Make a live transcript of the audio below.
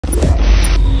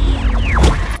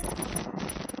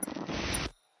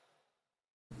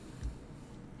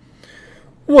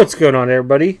What's going on,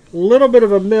 everybody? A little bit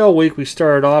of a mail week we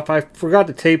started off. I forgot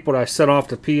to tape what I sent off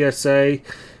to PSA,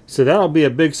 so that'll be a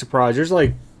big surprise. There's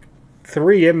like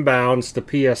 3 inbounds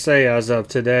to PSA as of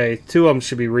today. 2 of them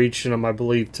should be reaching them, I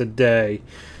believe, today.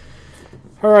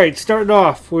 Alright, starting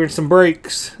off, we're in some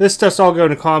breaks. This stuff's all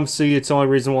going to ComC. It's the only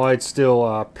reason why it's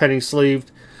still penny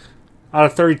sleeved. Out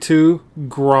of 32,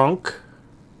 Gronk.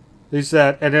 There's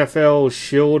that NFL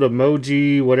shield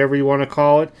emoji, whatever you want to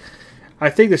call it. I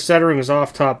think the centering is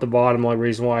off top to bottom. Only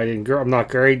reason why I'm not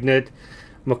grading it.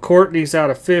 McCourtney's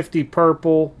out of 50,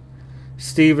 purple.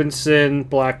 Stevenson,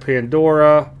 Black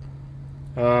Pandora.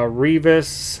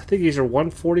 Revis, I think these are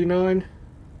 149.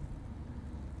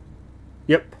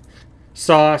 Yep.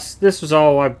 Sauce. This was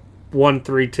all I won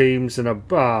 3 teams in a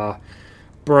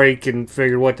break and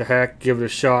figured what the heck, give it a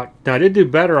shot. Now I did do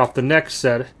better off the next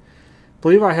set. I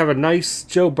believe I have a nice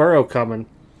Joe Burrow coming.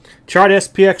 Tried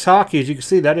SPX Hockey. As you can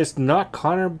see, that is not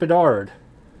Connor Bedard.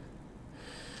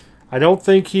 I don't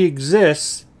think he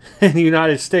exists in the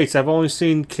United States. I've only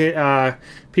seen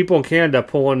people in Canada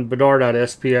pulling Bedard out of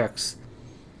SPX.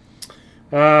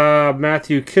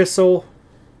 Matthew Kissel.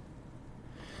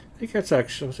 I think that's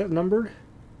actually... Was that numbered?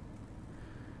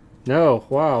 No.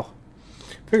 Wow.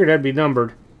 Figured that'd be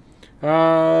numbered.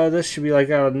 This should be like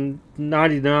out of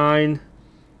 99.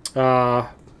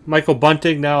 Michael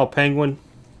Bunting, now a Penguin.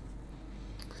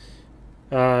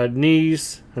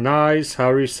 Knees and eyes,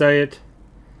 however you say it.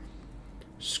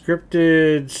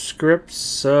 Scripted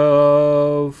scripts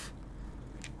of...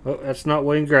 Oh, that's not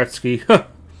Wayne Gretzky.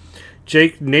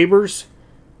 Jake Neighbors.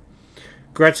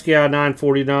 Gretzky out of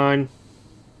 949.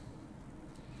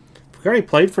 Forgot he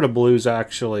played for the Blues,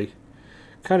 actually.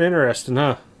 Kind of interesting,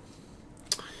 huh?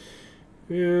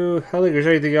 I don't think there's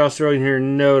anything else really in here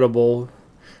notable.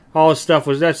 All this stuff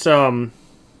was... That's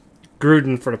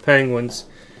Gruden for the Penguins.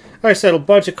 Like I said, a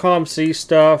bunch of ComC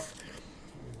stuff.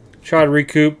 Try to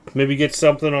recoup. Maybe get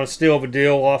something on a steal of a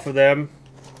deal off of them.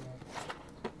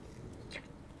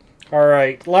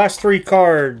 Alright, last 3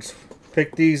 cards.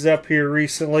 Picked these up here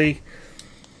recently.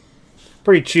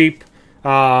 Pretty cheap.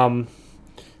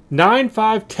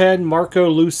 9/5/10 Marco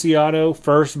Luciano.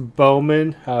 First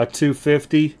Bowman.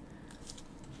 250.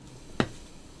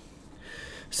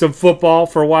 Some football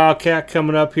for Wildcat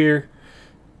coming up here.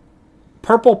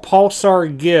 Purple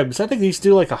Pulsar Gibbs. I think these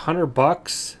do like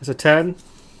 $100 as a 10.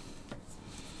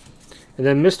 And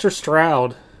then Mr.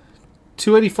 Stroud.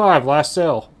 $285 last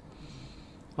sale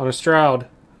on a Stroud.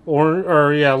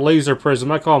 Yeah, laser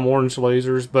prism. I call them orange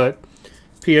lasers, but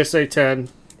PSA 10.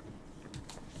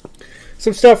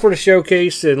 Some stuff for the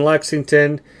showcase in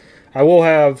Lexington. I will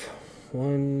have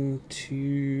at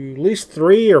least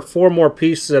 3 or 4 more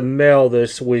pieces of mail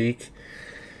this week.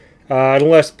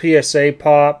 Unless PSA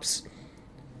pops.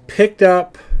 Picked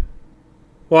up,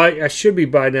 well, I should be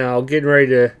by now, getting ready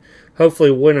to hopefully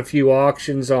win a few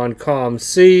auctions on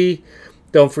ComC.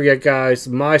 Don't forget, guys,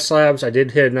 My Slabs, I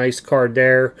did hit a nice card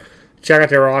there. Check out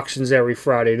their auctions every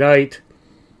Friday night.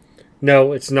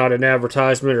 No, it's not an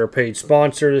advertisement or a paid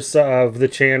sponsor of the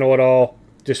channel at all.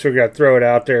 Just figured I'd throw it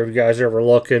out there if you guys are ever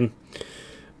looking.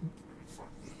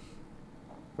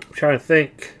 I'm trying to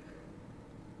think.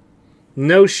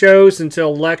 No shows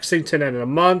until Lexington in a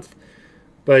month.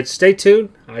 But stay tuned.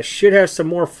 I should have some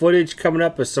more footage coming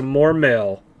up with some more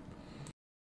mail.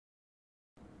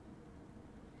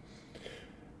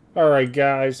 Alright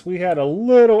guys, we had a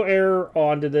little error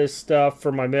onto this stuff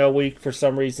for my mail week. For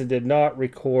some reason did not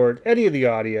record any of the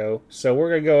audio. So we're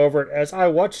going to go over it as I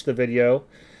watched the video.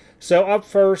 So up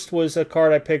first was a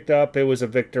card I picked up. It was a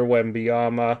Victor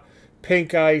Wembanyama.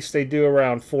 Pink Ice, they do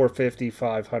around $450,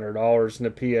 $500 in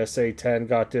the PSA 10.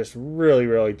 Got this really,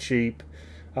 really cheap.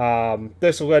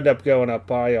 This will end up going up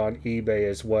on eBay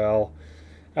as well.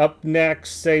 Up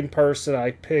next, same person.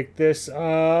 I picked this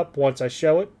up once I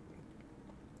show it.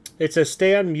 It's a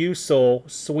Stan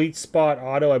Musial Sweet Spot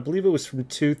Auto. I believe it was from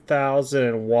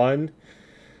 2001.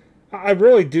 I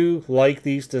really do like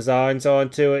these designs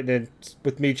onto it, and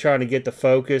with me trying to get the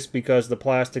focus because the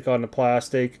plastic on the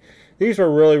plastic. These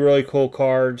were really, really cool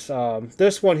cards.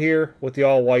 This one here with the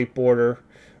all-white border.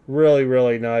 Really,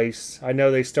 really nice. I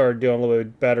know they started doing a little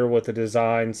bit better with the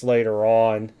designs later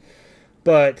on.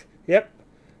 But, yep.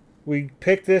 We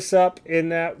picked this up in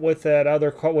that with that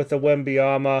other with the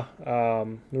Wembanyama.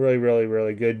 Really, really,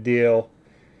 really good deal.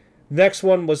 Next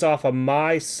one was off of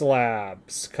My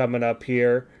Slabs coming up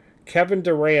here. Kevin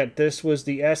Durant. This was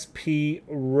the SP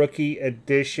Rookie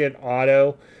Edition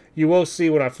Auto. You will see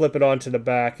when I flip it onto the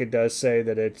back, it does say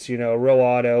that it's, you know, a real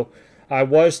auto. I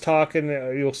was talking,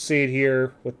 you'll see it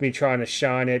here with me trying to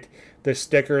shine it. The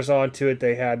stickers onto it,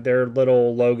 they had their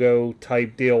little logo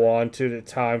type deal onto the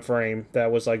time frame.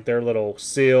 That was like their little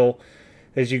seal.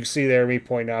 As you can see there, me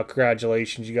pointing out,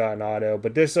 congratulations, you got an auto.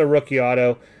 But this is a rookie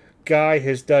auto. Guy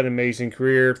has done an amazing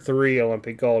career, 3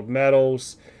 Olympic gold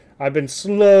medals. I've been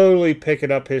slowly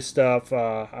picking up his stuff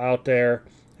out there,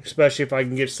 especially if I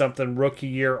can get something rookie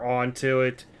year onto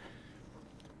it.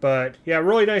 But, yeah,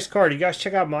 really nice card. You guys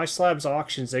check out My Slabs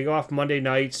auctions. They go off Monday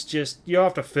nights. Just, you don't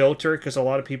have to filter it because a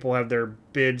lot of people have their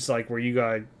bids, like, where you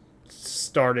guys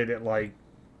started at, like,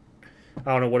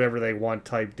 I don't know, whatever they want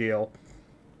type deal.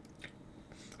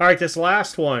 All right, this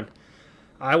last one.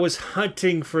 I was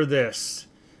hunting for this.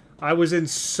 I was in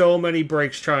so many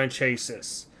breaks trying to chase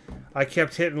this. I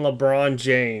kept hitting LeBron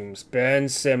James, Ben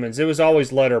Simmons. It was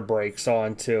always letter breaks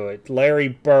onto it. Larry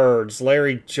Birds,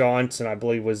 Larry Johnson, I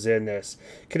believe, was in this.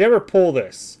 Could never pull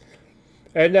this.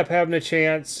 Ended up having a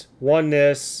chance, won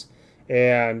this,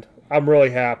 and I'm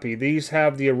really happy. These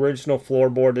have the original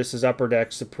floorboard. This is Upper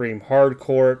Deck Supreme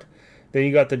Hardcourt. Then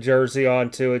you got the jersey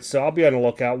onto it, so I'll be on the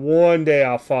lookout. One day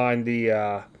I'll find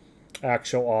the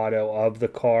actual auto of the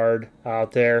card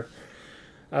out there.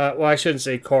 Well, I shouldn't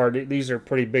say card. These are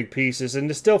pretty big pieces. And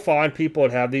to still find people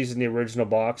that have these in the original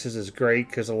boxes is great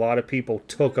because a lot of people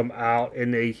took them out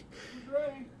and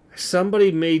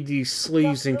somebody made these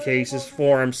sleeves and cases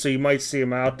for them, so you might see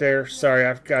them out there.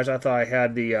 Sorry, guys, I thought I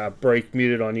had the brake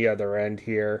muted on the other end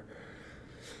here.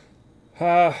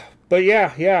 But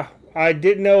yeah. I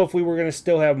didn't know if we were going to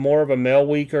still have more of a mail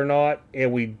week or not,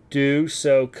 and we do.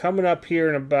 So coming up here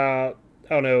in about,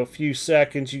 I don't know, a few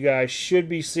seconds, you guys should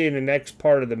be seeing the next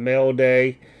part of the mail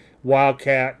day.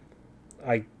 Wildcat,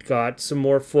 I got some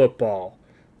more football.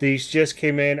 These just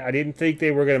came in. I didn't think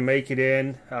they were going to make it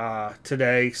in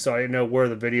today, so I didn't know where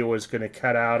the video was going to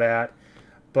cut out at.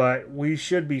 But we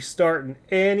should be starting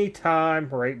anytime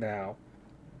right now.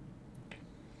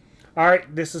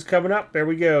 Alright, this is coming up. There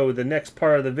we go. The next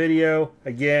part of the video.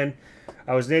 Again,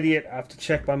 I was an idiot. I have to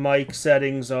check my mic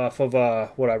settings off of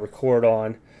what I record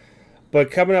on.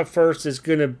 But coming up first is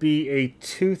going to be a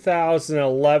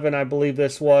 2011, I believe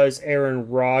this was, Aaron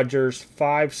Rodgers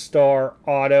 5-star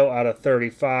auto out of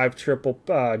 35. Triple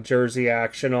jersey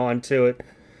action onto it.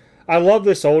 I love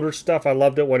this older stuff. I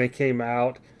loved it when it came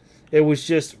out. It was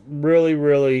just really,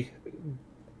 really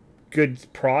good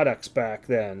products back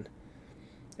then.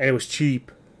 And it was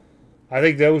cheap. I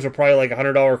think those were probably like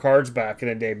 $100 cards back in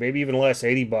the day. Maybe even less,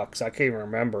 80 bucks. I can't even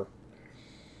remember.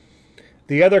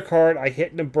 The other card I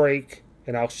hit in a break,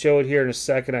 and I'll show it here in a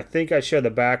second. I think I show the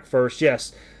back first.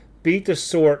 Yes, Beat the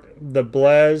Sort, the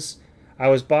Blaze. I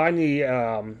was buying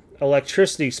the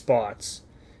electricity spots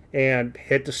and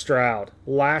hit the Stroud.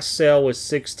 Last sale was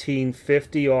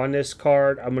 $16.50 on this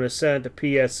card. I'm going to send it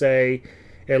to PSA.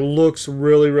 It looks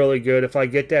really, really good. If I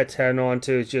get that 10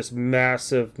 onto, it's just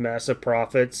massive, massive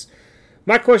profits.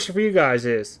 My question for you guys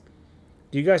is,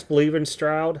 do you guys believe in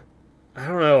Stroud? I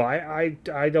don't know.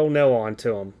 I don't know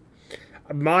onto him.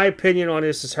 My opinion on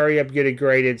this is hurry up, get it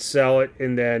graded, sell it,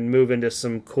 and then move into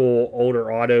some cool older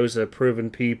autos that have proven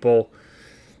people.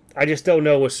 I just don't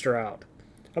know with Stroud.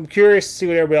 I'm curious to see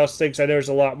what everybody else thinks. I know there's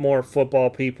a lot more football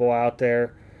people out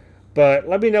there. But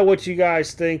let me know what you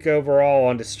guys think overall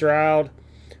on the Stroud.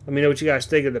 Let me know what you guys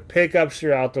think of the pickups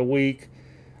throughout the week.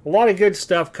 A lot of good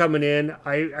stuff coming in.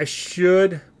 I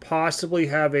should possibly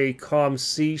have a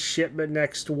COM-C shipment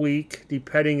next week.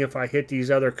 Depending if I hit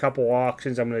these other couple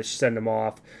auctions, I'm going to send them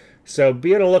off. So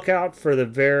be on the lookout for the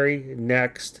very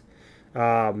next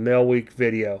mail week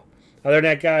video. Other than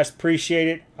that, guys, appreciate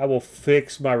it. I will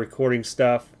fix my recording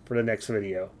stuff for the next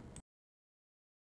video.